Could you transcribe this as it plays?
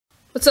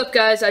What's up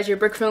guys, Your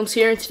Brick Films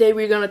here, and today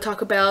we're going to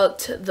talk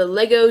about the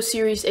LEGO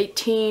Series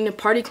 18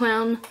 Party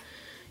Clown.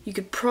 You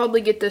could probably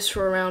get this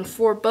for around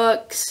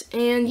 $4,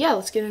 and yeah,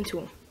 let's get into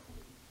him.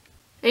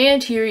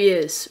 And here he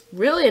is.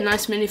 Really a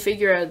nice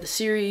minifigure out of the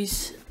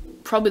series.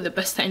 Probably the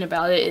best thing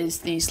about it is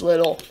these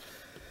little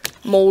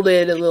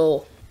molded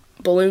little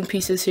balloon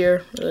pieces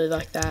here. Really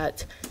like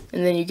that.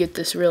 And then you get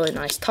this really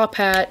nice top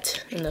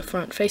hat and the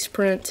front face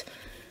print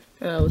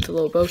with the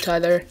little bow tie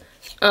there.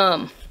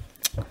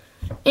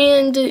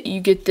 And you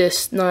get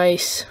this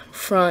nice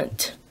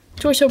front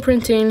torso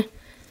printing,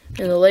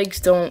 and the legs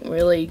don't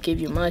really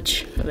give you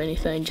much of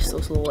anything, just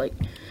those little like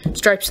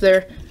stripes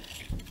there.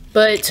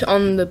 But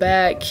on the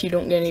back, you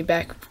don't get any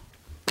back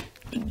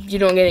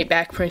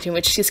printing,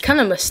 which is kind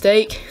of a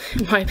mistake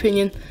in my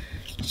opinion.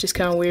 It's just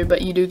kind of weird,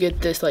 but you do get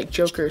this like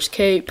Joker's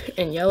cape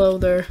in yellow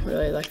there.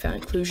 Really like that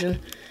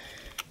inclusion.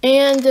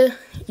 And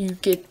you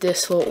get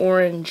this little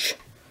orange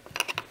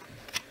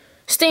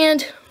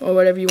stand, or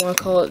whatever you want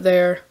to call it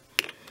there.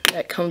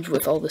 That comes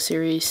with all the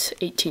Series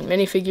 18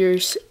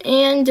 minifigures.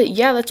 And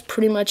yeah, that's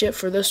pretty much it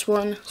for this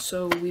one.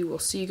 So we will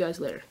see you guys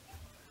later.